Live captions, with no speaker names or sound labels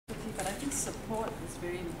support is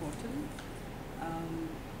very important.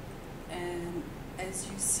 And as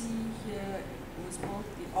you see here, it was both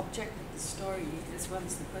the object of the story as well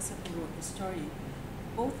as the person who wrote the story.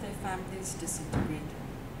 Both their families disintegrated.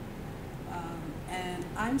 And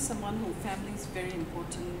I'm someone who family is very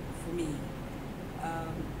important for me.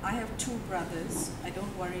 I have two brothers. I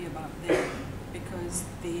don't worry about them because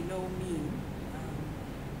they know me.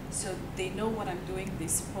 So they know what I'm doing. They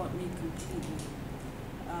support me completely.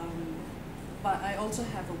 But I also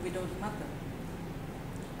have a widowed mother.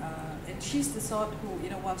 And she's the sort who,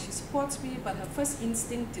 while she supports me, but her first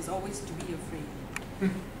instinct is always to be afraid.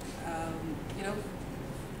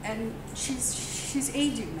 And she's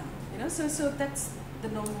aging now, so that's the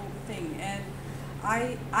normal thing. And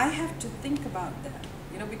I have to think about that,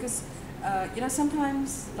 because,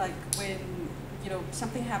 sometimes like when,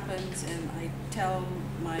 something happens and I tell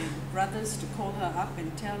my brothers to call her up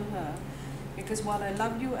and tell her, because while I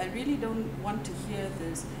love you, I really don't want to hear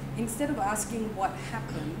this. Instead of asking what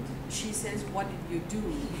happened, she says, what did you do?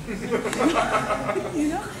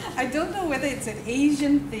 I don't know whether it's an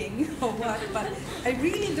Asian thing or what, but I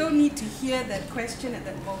really don't need to hear that question at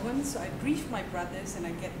that moment. So I brief my brothers and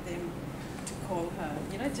I get them to call her,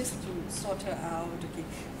 just to sort her out. Okay,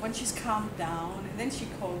 when she's calmed down, and then she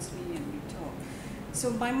calls me and we talk.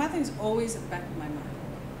 So my mother is always at the back of my mind,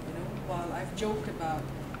 while I've joked about,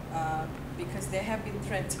 because there have been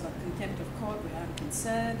threats about contempt of court where I'm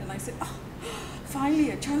concerned, and I said, oh, finally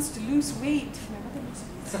a chance to lose weight. My mother was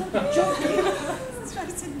stop joking. So I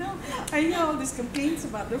said, no, I hear all these complaints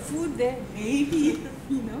about the food there, maybe,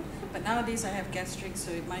 but nowadays I have gastric,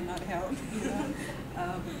 so it might not help.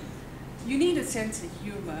 You need a sense of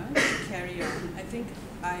humor to carry on. I think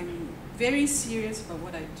I'm very serious about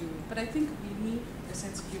what I do, but I think we need a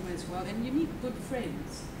sense of humor as well, and you need good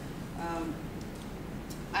friends.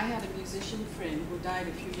 I had a musician friend who died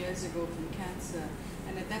a few years ago from cancer,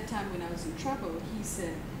 and at that time when I was in trouble, he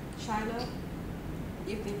said, Shyla,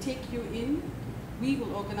 if they take you in, we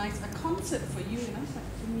will organize a concert for you. And I was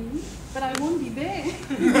like, me? But I won't be there.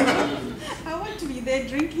 I want to be there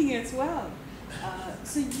drinking as well.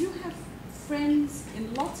 So you have friends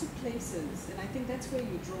in lots of places, and I think that's where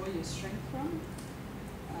you draw your strength from.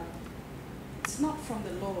 It's not from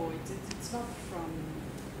the law, it's not from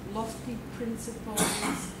lofty principles.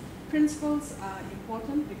 Principles are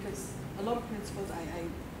important because a lot of principles,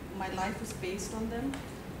 my life is based on them.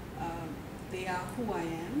 They are who I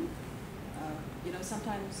am.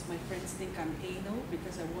 Sometimes my friends think I'm anal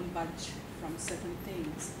because I won't budge from certain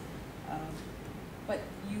things. But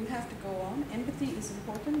you have to go on. Empathy is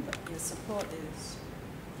important, but your support is.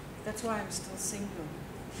 That's why I'm still single.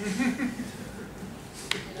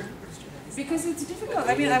 Because it's difficult.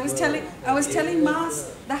 I mean, I was telling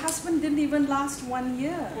Mars, the husband didn't even last 1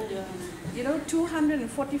 year.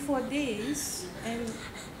 244 days, and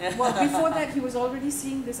well, before that he was already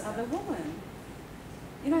seeing this other woman.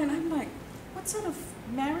 And I'm like, what sort of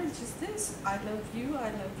marriage is this? I love you,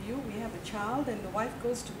 we have a child, and the wife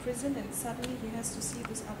goes to prison, and suddenly he has to see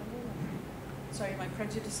this other woman. Sorry, my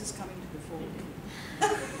prejudice is coming to the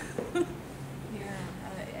fore.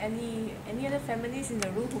 Any other families in the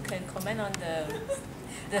room who can comment on the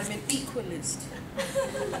I'm an equalist.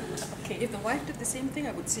 Okay, if the wife did the same thing,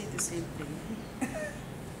 I would say the same thing.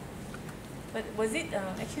 But was it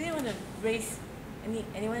actually I want to raise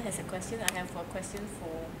anyone has a question? I have a question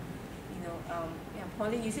for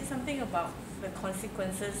Pauline. You said something about the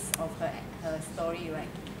consequences of her story, right?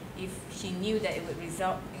 If she knew that it would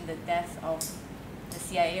result in the death of the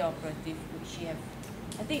CIA operative, would she have?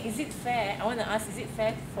 I think, is it fair, I want to ask, is it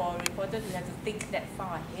fair for a reporter to have to think that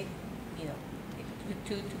far ahead,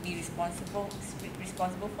 to be responsible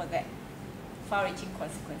for that far-reaching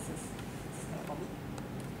consequences?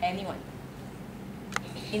 Anyone?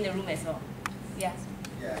 In the room as well? Yeah.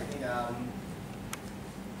 Yeah, I think I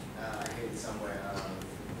heard somewhere,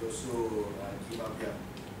 those who give up their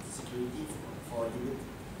security for liberty,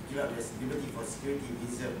 give up their liberty for security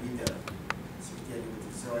deserve the security and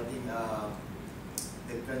liberty. So I think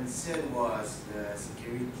the concern was the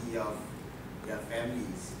security of their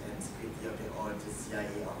families and security of the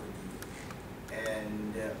CIA operative,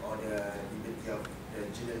 and or the liberty of the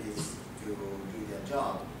journalists to do their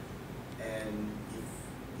job. And if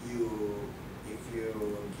you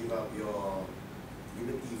give up your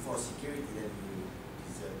liberty for security, then you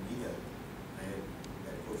deserve leader. I heard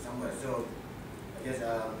that quote somewhere. So I guess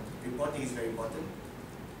reporting is very important,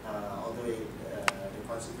 although the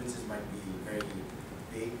consequences might be very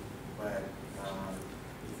big, but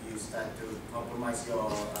if you start to compromise your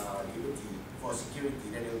liberty for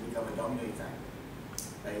security, then it will become a domino effect.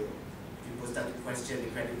 Like people start to question the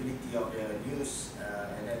credibility of the news,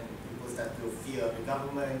 and then people start start to fear the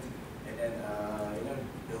government, and then you know,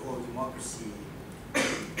 the whole democracy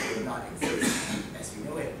will not exist as we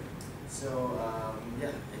know it. So yeah,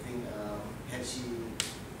 I think had she,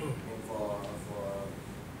 for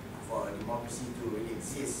a democracy to really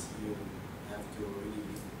exist, you have to really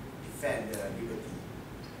defend the liberty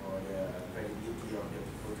or the credibility of the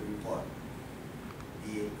people to report,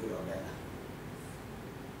 be it good or bad.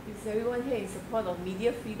 Is everyone here in support of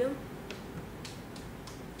media freedom?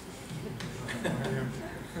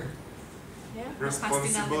 Yeah?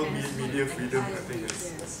 Responsible media freedom, I think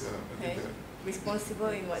is Okay. Responsible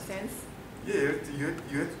in what sense? yeah,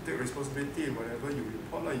 you have to take responsibility in whatever you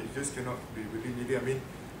report. You just cannot be within media. I mean,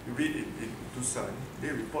 you read in Tucson, they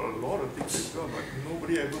report a lot of things as well, but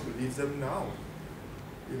nobody ever believes them now.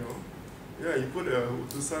 You know? Yeah, you put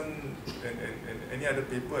Tucson and any other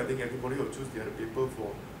paper, I think everybody will choose the other paper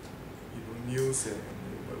for, you know, news and yeah.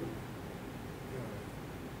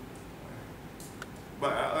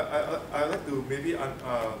 But I like to maybe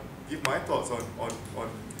give my thoughts on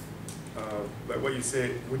like what you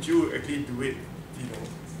said. Would you actually do it, you know,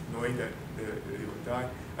 knowing that they will die?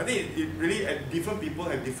 I think it really, different people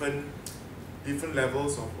have different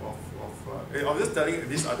levels of I was just telling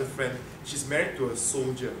this other friend, she's married to a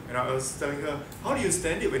soldier, and I was telling her, how do you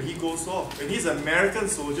stand it when he goes off? And he's an American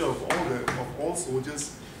soldier of all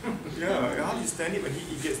soldiers. Yeah, how do you stand it when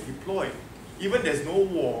he gets deployed? Even there's no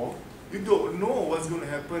war, you don't know what's going to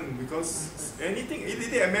happen, because anything,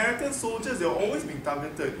 the American soldiers, they're always being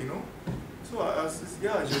targeted, you know. So I was just,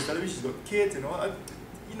 yeah, she was telling me she's got kids and all.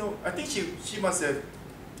 You know, I think she must have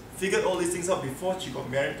figured all these things out before she got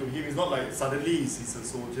married to him. It's not like suddenly he's a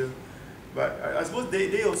soldier. But I suppose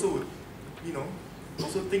they also would, you know,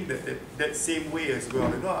 also think that same way as well.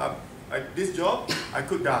 You know, this job, I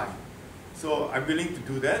could die. So I'm willing to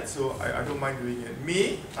do that, so I don't mind doing it.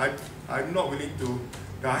 Me, I'm not willing to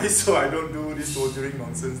die, so I don't do this soldiering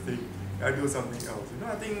nonsense thing. I do something else. You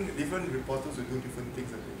know, I think different reporters will do different things,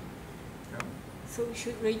 I think. Yeah. So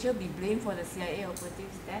should Rachel be blamed for the CIA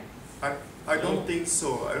operatives' death? I don't think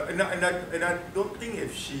so, and I don't think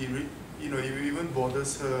if she, you know, if it even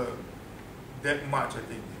bothers her that much. I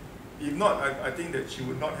think, if not, I think that she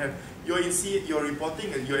would not have. You're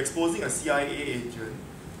reporting, you're exposing a CIA agent,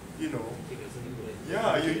 you know.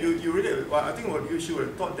 Yeah, you really. Well, I think what you should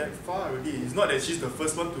have thought that far already. It's not that she's the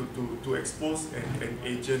first one to expose an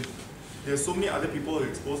agent. There's so many other people who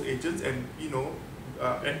expose agents, and you know,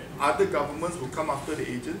 and other governments will come after the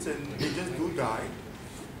agents, and agents do die.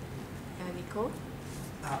 Nicole?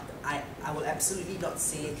 I will absolutely not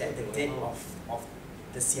say that the death of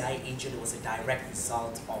the CIA agent was a direct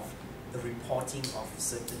result of the reporting of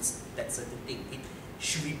certain thing.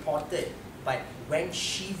 She reported, but when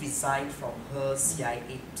she resigned from her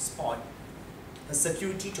CIA spot, her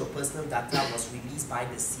security to her personal data was released by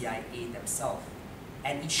the CIA themselves.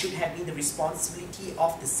 And it should have been the responsibility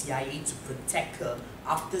of the CIA to protect her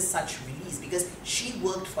after such release, because she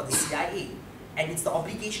worked for the CIA. And it's the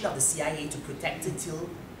obligation of the CIA to protect her till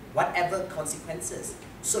whatever consequences.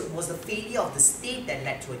 So it was the failure of the state that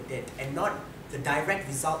led to her death, and not the direct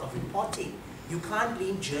result of reporting. You can't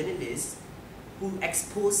blame journalists who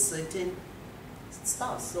expose certain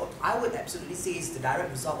stuff. So I would absolutely say it's the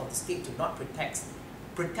direct result of the state to not protect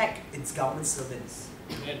its government servants.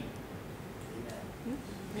 Amen.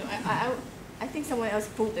 No, I think someone else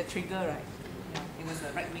pulled the trigger, right? Yeah, it was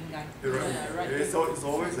a right-wing guy. It's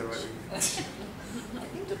always a right wing. I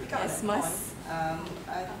think to pick up Yes, that must. point,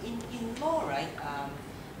 in law, right,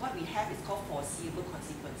 what we have is called foreseeable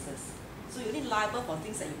consequences. So you're only liable for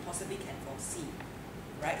things that you possibly can foresee,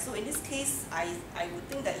 right? So in this case, I would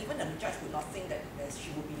think that even the judge would not think that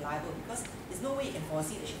she would be liable, because there's no way you can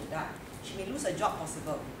foresee that she would die. She may lose her job,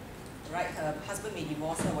 possible, right? Her husband may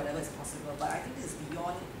divorce her, whatever is possible. But I think this is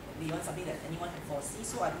beyond something that anyone can foresee.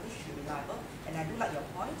 So I don't think she should be liable. And I do like your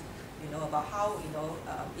point, you know, about how, you know,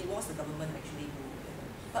 it was the government actually who, you know.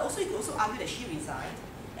 But also you could also argue that she resigned,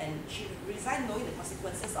 and she resigned knowing the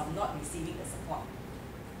consequences of not receiving the support.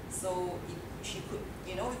 So she could,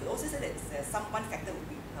 you know, we could also say that one factor would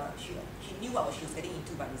be she knew what she was getting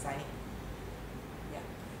into by resigning. Yeah.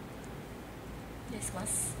 Yes,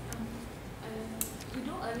 Mas. You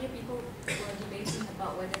know, earlier people were debating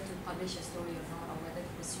about whether to publish a story or not, or whether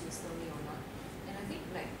to pursue a story or not. And I think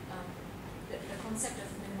like the concept of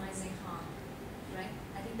minimizing harm, right?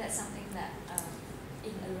 I think that's something that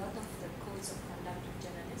in a lot of the codes of conduct of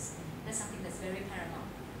journalists, that's something that's very paramount.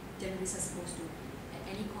 Journalists are supposed to, at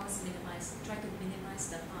any cost, try to minimize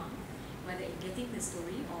the harm, whether in getting the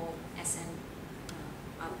story or as an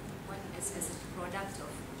as a product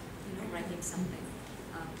of, you know, writing something.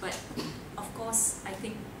 But of course, I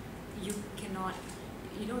think you cannot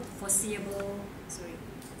foreseeable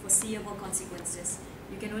consequences.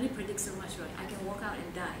 You can only predict so much, right? I can walk out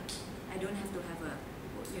and die. I don't have to have a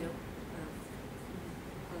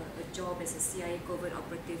job as a CIA covert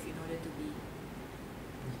operative in order to be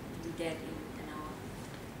dead in an hour.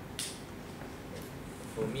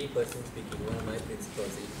 For me, personally speaking, one of my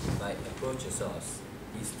principles if I approach a source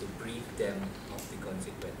is to brief them of the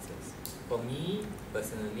consequences. For me,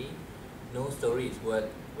 personally, no story is worth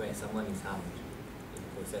where someone is harmed in the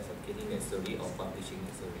process of getting a story or publishing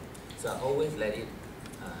a story. So I always let it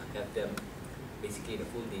have them basically the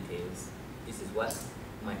full details. This is what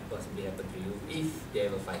might possibly happen to you if they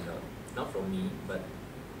ever find out. Not from me, but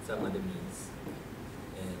some other means.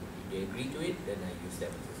 And if they agree to it, then I use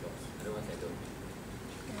them as a source. Otherwise, I don't.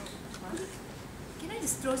 Can I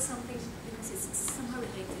just throw something because it's somehow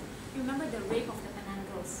related? You remember the rape of the Penang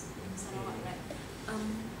girls in Sarawak, right?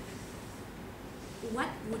 What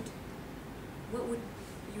would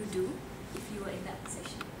you do if you were in that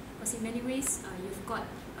position? Because in many ways,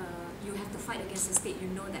 you have to fight against the state. You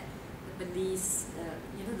know that the police,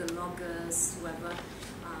 the loggers, whoever,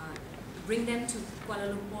 bring them to Kuala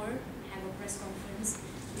Lumpur, have a press conference.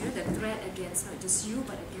 The threat against not just you,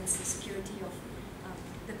 but against the security of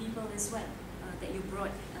the people as well that you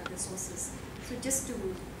brought the sources. So I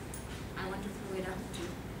want to throw it up to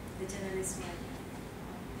the journalists who are here.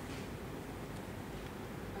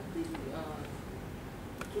 I think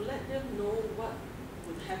to let them know what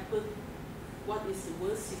would happen, what is the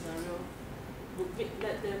worst scenario, would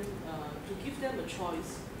let them to give them a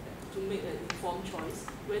choice, to make an informed choice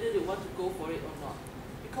whether they want to go for it or not.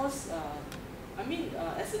 Because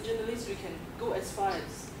as a journalist, we can go as far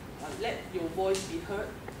as let your voice be heard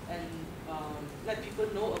and let people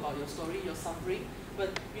know about your story, your suffering,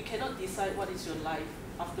 but we cannot decide what is your life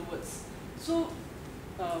afterwards. So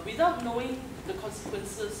without knowing the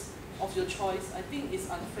consequences of your choice, I think it's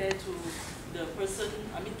unfair to the person,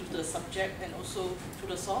 to the subject and also to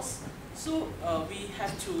the source. So we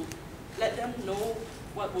have to let them know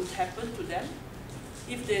what would happen to them.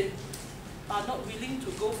 If they are not willing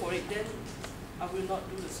to go for it, then I will not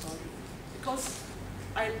do the story. Because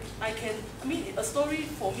a story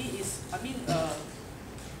for me is,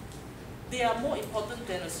 they are more important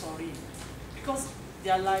than a story. Because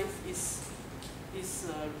their life is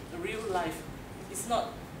a real life.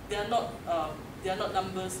 They are not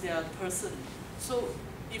numbers, they are a person. So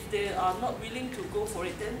if they are not willing to go for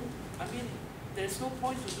it, then there's no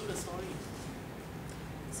point to do the story.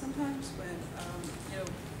 Sometimes when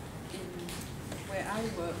where I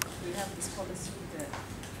work, we have this policy that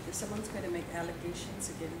if someone's going to make allegations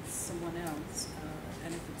against someone else,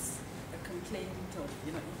 and if it's a complaint of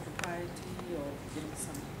impropriety or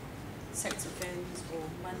some sex offense or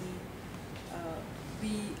money,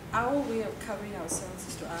 our way of covering ourselves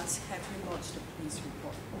is to ask, have you lodged a police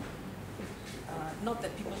report? Not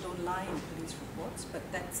that people don't lie in police reports, but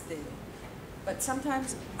that's there. But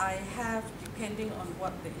sometimes I have, depending on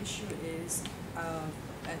what the issue is,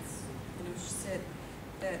 as she said,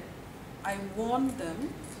 that I warn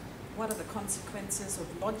them what are the consequences of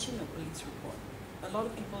lodging a police report. A lot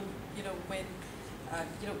of people, when,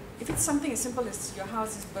 if it's something as simple as your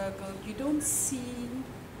house is burgled, you don't see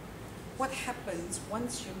what happens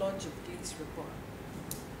once you lodge a police report.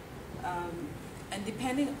 And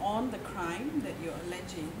depending on the crime that you're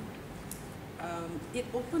alleging, it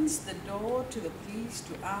opens the door to the police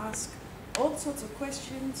to ask all sorts of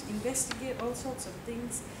questions, investigate all sorts of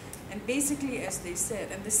things, and basically, as they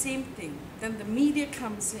said, and the same thing, then the media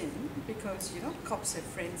comes in, because cops have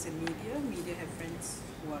friends in media have friends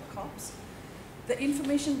who are cops. The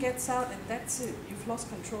information gets out and that's it, you've lost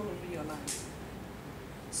control over your life.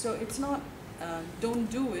 So it's not don't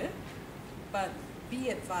do it, but be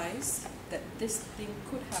advised that this thing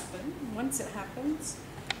could happen. Once it happens,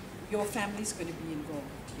 your family's going to be involved,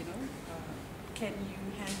 Can you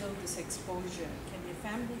handle this exposure? Can your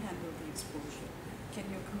family handle the exposure? Can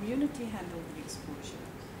your community handle the exposure?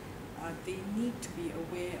 They need to be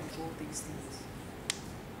aware of all these things.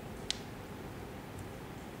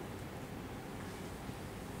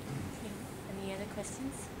 Any other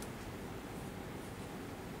questions?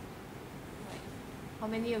 Right. How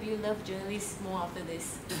many of you love journalists more after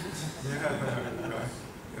this?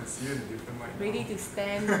 Yeah, see you in a different light. Ready to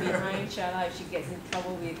stand behind Shala if she gets in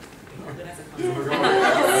trouble with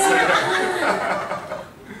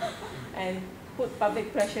and put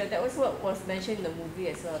public pressure. That was what was mentioned in the movie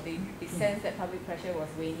as well. They sensed that public pressure was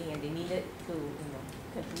waning and they needed to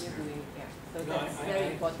continue doing it. Yeah. So that's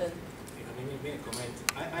very important. If I may make a comment,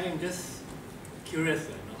 I am just curious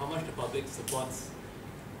how much the public supports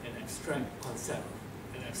an abstract concept,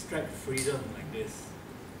 an abstract freedom like this.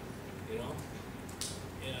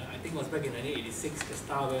 think it was back in 1986, the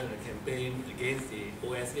Star went on a campaign against the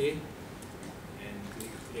OSA, and to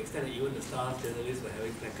the extent that even the Star journalists were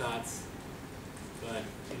having placards. But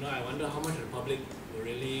I wonder how much of the public were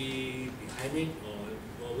really behind it,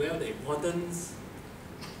 or aware of the importance.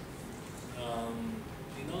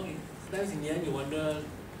 Sometimes in the end you wonder,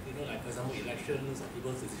 like for example, elections or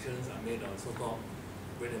people's decisions are made on so-called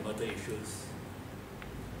bread and butter issues.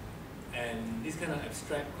 And these kind of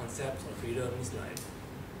abstract concepts of freedoms like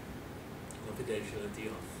confidentiality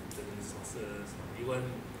of certain resources, or even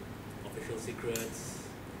official secrets,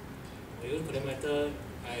 or even for that matter,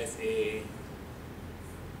 ISA.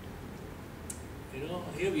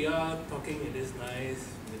 Here we are talking in this nice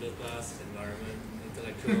middle class environment,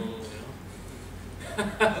 intellectual,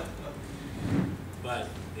 But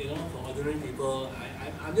for ordinary people,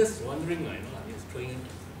 I'm just wondering, I'm just throwing it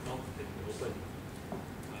out in the open.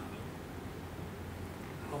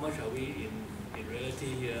 How much are we in reality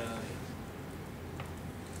here?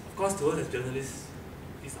 Of course, to us as journalists,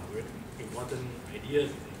 these are very important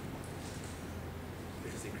ideas.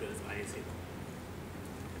 Official secrets, ISA.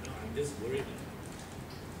 I'm just worried.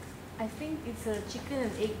 I think it's a chicken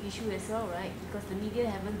and egg issue as well, right? Because the media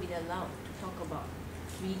haven't been allowed to talk about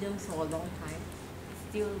freedoms for a long time. It's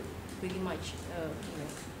still pretty much a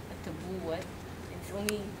taboo word. It's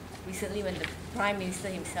only recently when the Prime Minister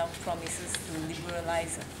himself promises to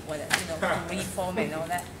liberalize to reform and all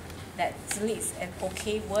that, that suddenly it's an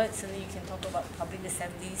okay word. Suddenly you can talk about public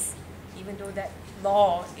assemblies, even though that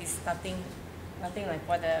law is nothing like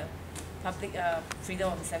what the Public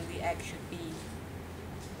Freedom of Assembly Act should be.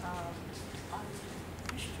 I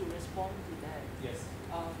wish to respond to that. Yes.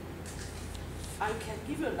 I can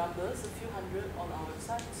give you numbers, a few hundred on our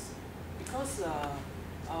websites, because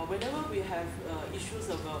whenever we have issues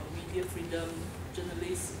about media freedom,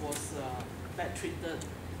 journalists was bad treated,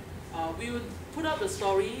 we would put out the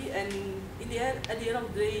story, and at the end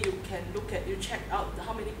of the day, you check out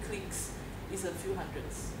how many clicks is a few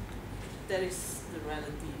hundreds. That is the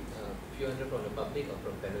reality. Few hundred from the public or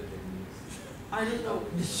from fellow journalists? I don't know.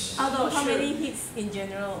 Out of how many hits in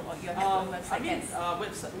general or your website?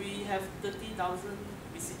 Website, we have 30,000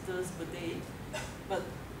 visitors per day, but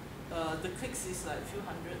the clicks is like a few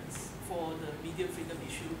hundreds for the media freedom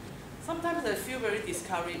issue. Sometimes I feel very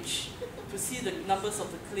discouraged to see the numbers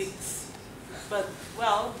of the clicks, but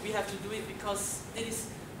we have to do it because this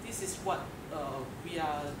is what we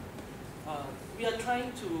are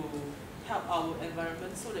trying to help our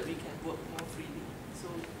environment so that we can work more freely. So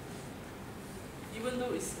even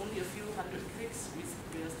though it's only a few hundred clicks, we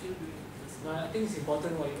are still doing this. No, I think it's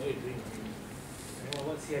important what you're doing.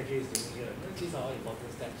 What CIJ is doing here. These are all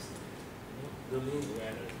important steps. Building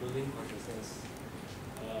awareness, building consciousness.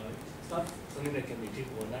 It's not something that can be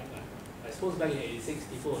achieved overnight. I suppose back in '86,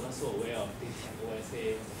 people were not so aware of things like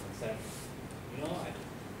OSA as a concept.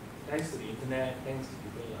 Thanks to the internet, thanks to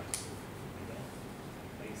people like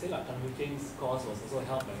you say, like Tan Hu Ching's cause was also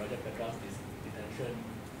helped by Rajat Petra's detention.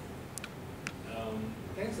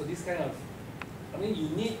 Thanks to this kind of, you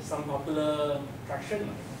need some popular traction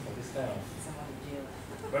for this kind of, Someone in jail.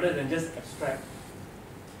 rather than just abstract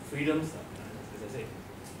freedoms, as I said.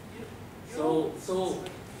 So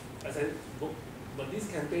as I, but these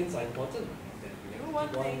campaigns are important. That we have to one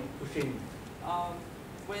keep on thing, pushing.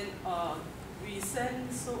 when we send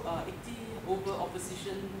 80 over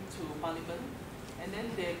opposition to Parliament, and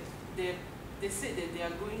then they said that they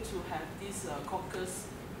are going to have this caucus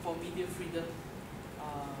for media freedom,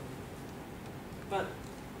 but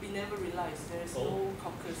we never realized there is no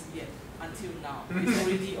caucus yet until now. It's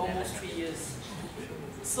already almost 3 years.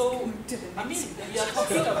 So we are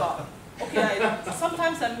talking about,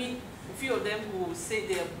 sometimes I meet a few of them who say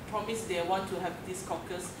they promised they want to have this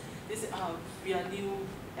caucus. They say, we are new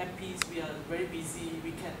MPs, we are very busy,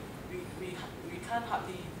 we can't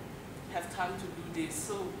hardly have time to do this,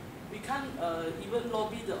 so we can't even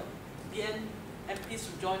lobby the BN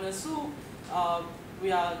MPs to join us. So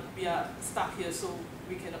we are stuck here, so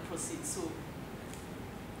we cannot proceed. So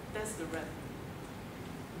that's the wrap.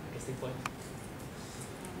 Interesting point.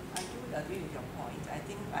 I do agree with your point. I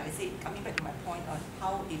think, like I say, coming back to my point on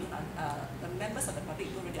how they don't, the members of the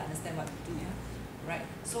public don't really understand what we do, right?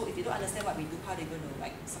 So if they don't understand what we do, how are they going to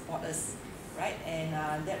support us, right?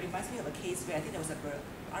 And that reminds me of a case where I think there was a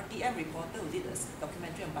RTM reporter who did a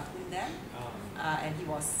documentary on Bakun Dam, and he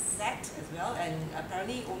was sacked as well. And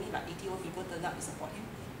apparently only 80 people turned up to support him,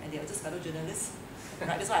 and they were just fellow journalists.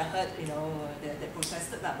 Right, that's what I heard. They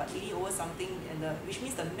protested that, but 80 over something, which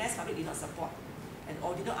means the mass public did not support,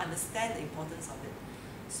 or did not understand the importance of it.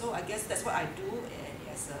 So I guess that's what I do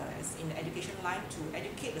as in the education line, to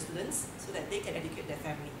educate the students so that they can educate their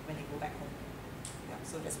family when they go back home. Yeah.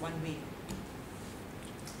 So that's one way.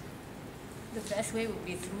 The best way would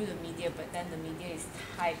be through the media, but then the media is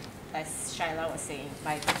tied, as Shaila was saying,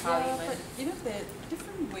 by the Yeah, parliament. but you know, there are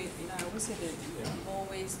different ways. You know, I always say that more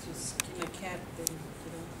ways to skin a cat than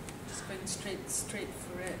just going straight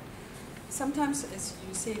for it. Sometimes, as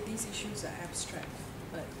you say, these issues are abstract,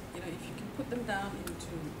 but if you can put them down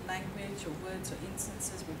into language or words or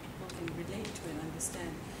instances where people can relate to and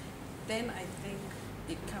understand, then I think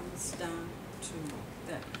it comes down to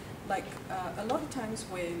that. Like a lot of times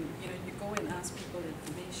when you go and ask people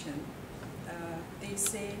information, they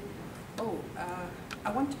say, "Oh,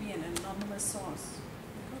 I want to be an anonymous source."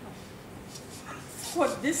 For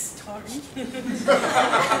this story,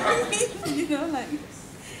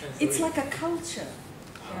 it's like a culture.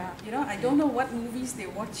 Yeah. I don't know what movies they're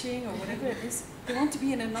watching or whatever it is. They want to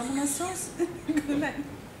be an anonymous source. Like,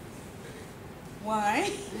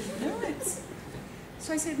 why?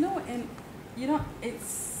 So I said no, and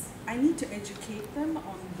I need to educate them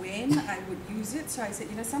on when I would use it. So I said,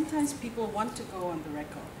 sometimes people want to go on the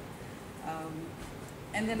record.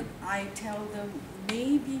 And then I tell them,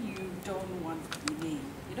 maybe you don't want to be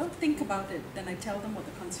named. Think about it. Then I tell them what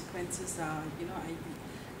the consequences are.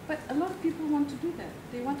 But a lot of people want to do that.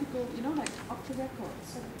 They want to go, off the record.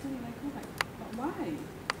 So I think but why?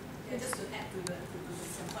 Yeah, just to add to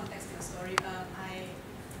some context to the story,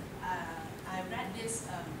 I read this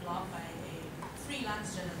blog by a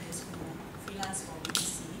freelance journalist who freelanced for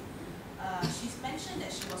BBC. She's mentioned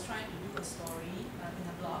that she was trying to do a story in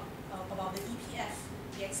a blog about the EPF,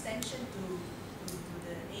 the extension to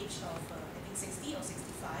the age of I think 60 or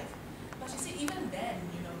 65. But she said even then,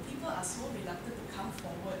 people are so reluctant to come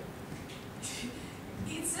forward.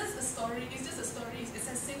 It's just a story. It's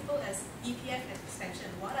as simple as EPF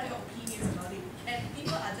extension. What are your opinions about it? And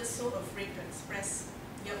people are just so afraid to express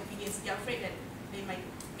their opinions. They're afraid that they might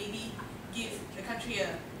maybe give the country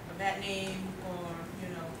a bad name, or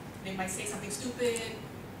they might say something stupid.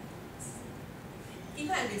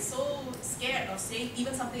 People have been so scared of saying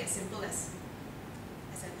even something as simple as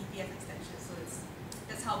an EPF extension. So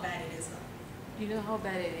that's how bad it is. You know how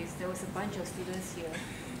bad it is? There was a bunch of students here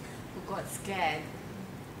who got scared.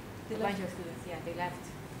 They left. They left.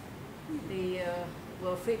 They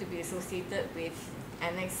were afraid to be associated with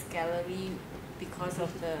Annexe Gallery because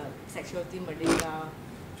of the sexuality merdeka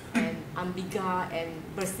and ambiga and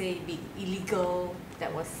per se be illegal.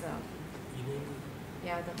 That was the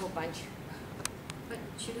whole bunch. But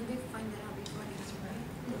shouldn't they find that out before they do, right?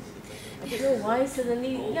 I don't know why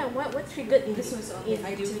suddenly. What triggered in This was on the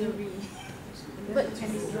itinerary. But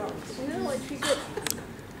what triggered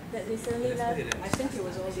that they suddenly left? I think it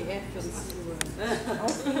was all the F words who were. I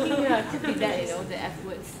was thinking, it could be that, the F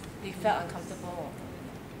words. They felt uncomfortable.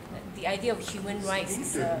 The idea of human rights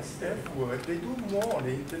is. F word, they do more on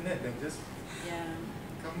the internet than just. Yeah.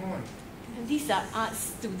 Come on. And these are art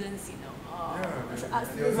students, art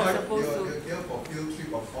students You're are supposed to. here for field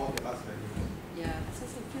trip of all the arts venues. Yeah, it's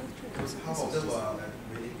just a field trip. Because half of them were at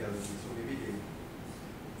wedding galleries, so maybe they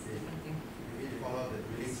found out that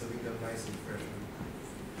wedding serving them nice and fresh.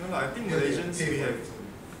 No, I think Malaysians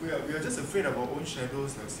we are just afraid of our own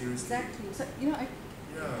shadows, seriously. Exactly. So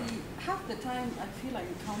half the time I feel like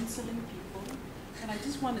counseling people, and I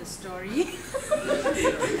just want a story.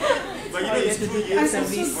 But it's 2 years of I'm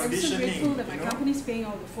so conditioning. grateful that my company's paying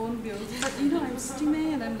all the phone bills, but I'm sitting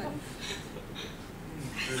there and I'm like,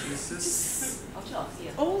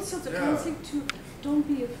 all sorts of counseling too. Don't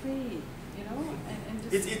be afraid,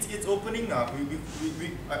 and just. It's opening up.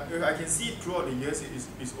 I can see throughout the years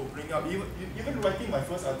it's opening up. Even writing my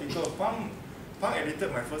first article, Pang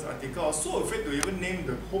edited my first article. I was so afraid to even name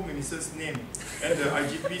the Home Minister's name and the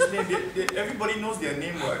IGP's name. Everybody knows their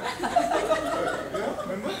name, right?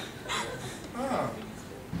 Remember?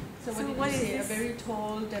 So what did you say? A very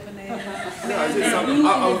tall, debonair. I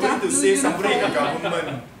was going to say somebody in the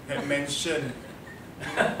government had mentioned.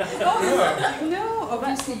 No,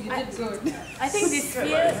 obviously you did good. I think this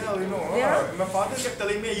fear. Yeah. My father kept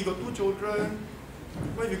telling me, you got 2 children.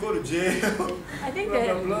 What if you go to jail? I think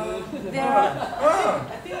blah, blah, blah.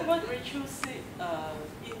 I think what Rachel said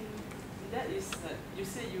in that is that you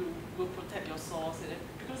say you will protect your source,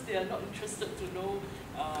 because they are not interested to know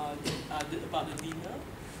about the dinner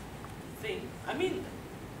thing. I mean,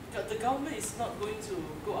 the government is not going to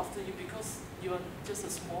go after you because you are just a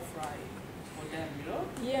small fry for them,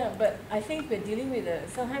 Yeah, but I think we're dealing with a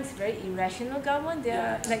sometimes very irrational government.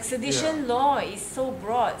 Like sedition law is so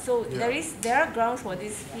broad, so there are grounds for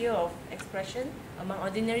this fear of expression among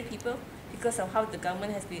ordinary people because of how the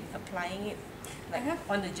government has been applying it,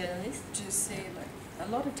 on the journalists. To say, a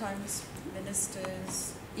lot of times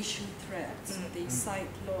ministers issue threats, they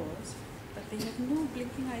cite laws, but they have no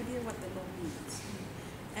blinking idea what the law means.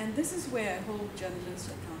 And this is where I hold journalists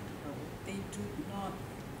accountable. They do not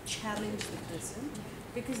challenge the person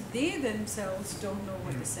because they themselves don't know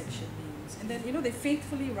what the section means. And then, you know, they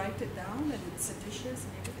faithfully write it down and it's seditious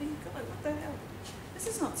and everything. God, what the hell? This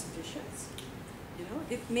is not seditious. You know,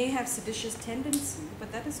 it may have seditious tendency,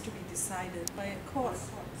 but that is to be decided by a court.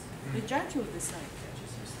 The judge will decide.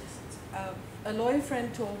 A lawyer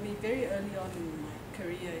friend told me very early on in my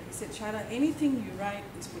career, he said, Shaila, anything you write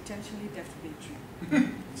is potentially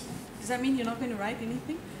defamatory. Does that mean you're not going to write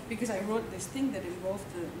anything? Because I wrote this thing that involved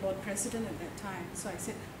the Lord President at that time. So I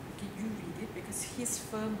said, okay, you read it, because his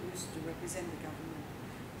firm used to represent the government.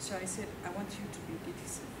 So I said, I want you to read it. He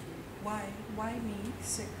said, okay, why? Why me? He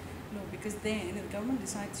said, no, because then if the government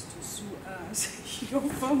decides to sue us, your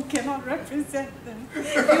firm cannot represent them. You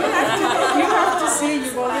have to say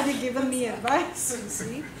you've already given me advice, you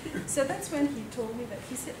see. So that's when he told me that.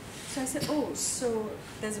 He said, so I said, oh, so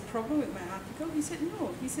there's a problem with my article? He said,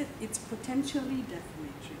 no. He said, it's potentially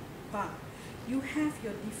defamatory, but you have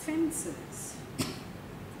your defenses.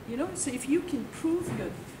 You know, so if you can prove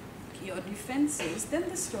your defenses, then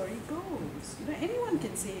the story goes. You know, anyone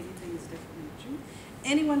can say anything is defamatory.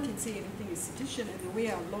 Anyone can say anything is sedition, and the way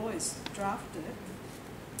our law is drafted,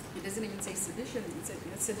 it doesn't even say sedition, it's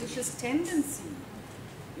a seditious tendency,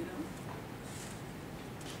 you know.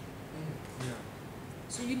 Yeah.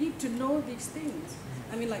 So you need to know these things.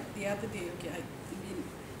 I mean, like the other day, okay, I mean,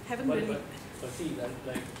 haven't really... But see,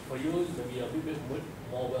 like for you, maybe you're a bit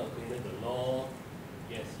more well acquainted with the law,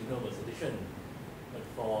 yes, you know about sedition, but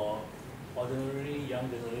for ordinary young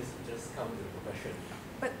journalists who just come to the profession,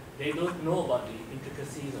 but they don't know about the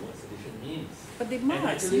intricacies of what sedition means. But they must,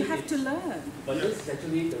 actually, you have to learn. But this is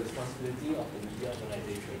actually the responsibility of the media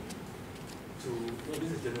organization to, well,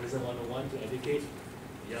 this is journalism 101, to educate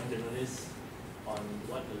young journalists on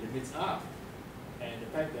what the limits are. And the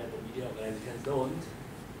fact that the media organizations don't.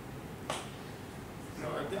 No,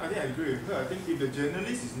 I think I agree with her. I think if the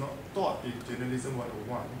journalist is not taught in journalism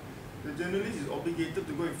 101, the journalist is obligated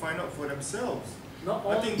to go and find out for themselves. Not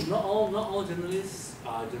all journalists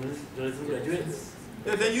are journalism graduates.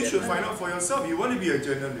 Yeah, then you should find out for yourself. You want to be a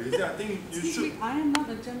journalist, I think you Excuse should. me, I am not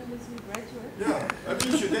a journalism graduate. Yeah, I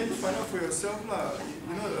think you should then find out for yourself, lah.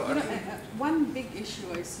 You know, I think one big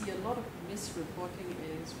issue I see a lot of misreporting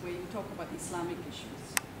is where you talk about Islamic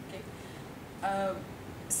issues. Okay,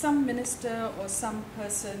 some minister or some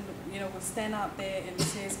person, you know, will stand out there and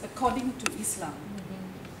says, according to Islam.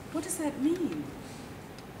 What does that mean?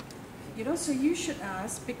 You know, so you should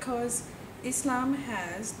ask, because Islam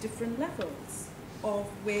has different levels of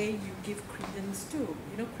where you give credence to,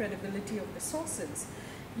 you know, credibility of the sources.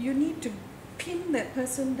 You need to pin that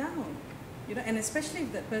person down, you know, and especially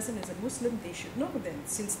if that person is a Muslim, they should know that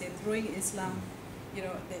since they're throwing Islam, you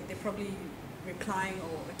know, they're probably replying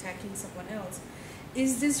or attacking someone else.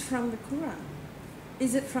 Is this from the Quran?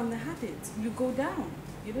 Is it from the Hadith? You go down,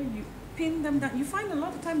 you know, you pin them down. You find a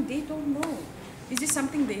lot of time they don't know. Is this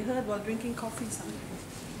something they heard while drinking coffee somewhere?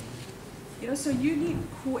 You know, so you need,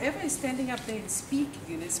 whoever is standing up there and speaking,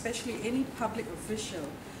 and especially any public official,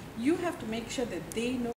 you have to make sure that they know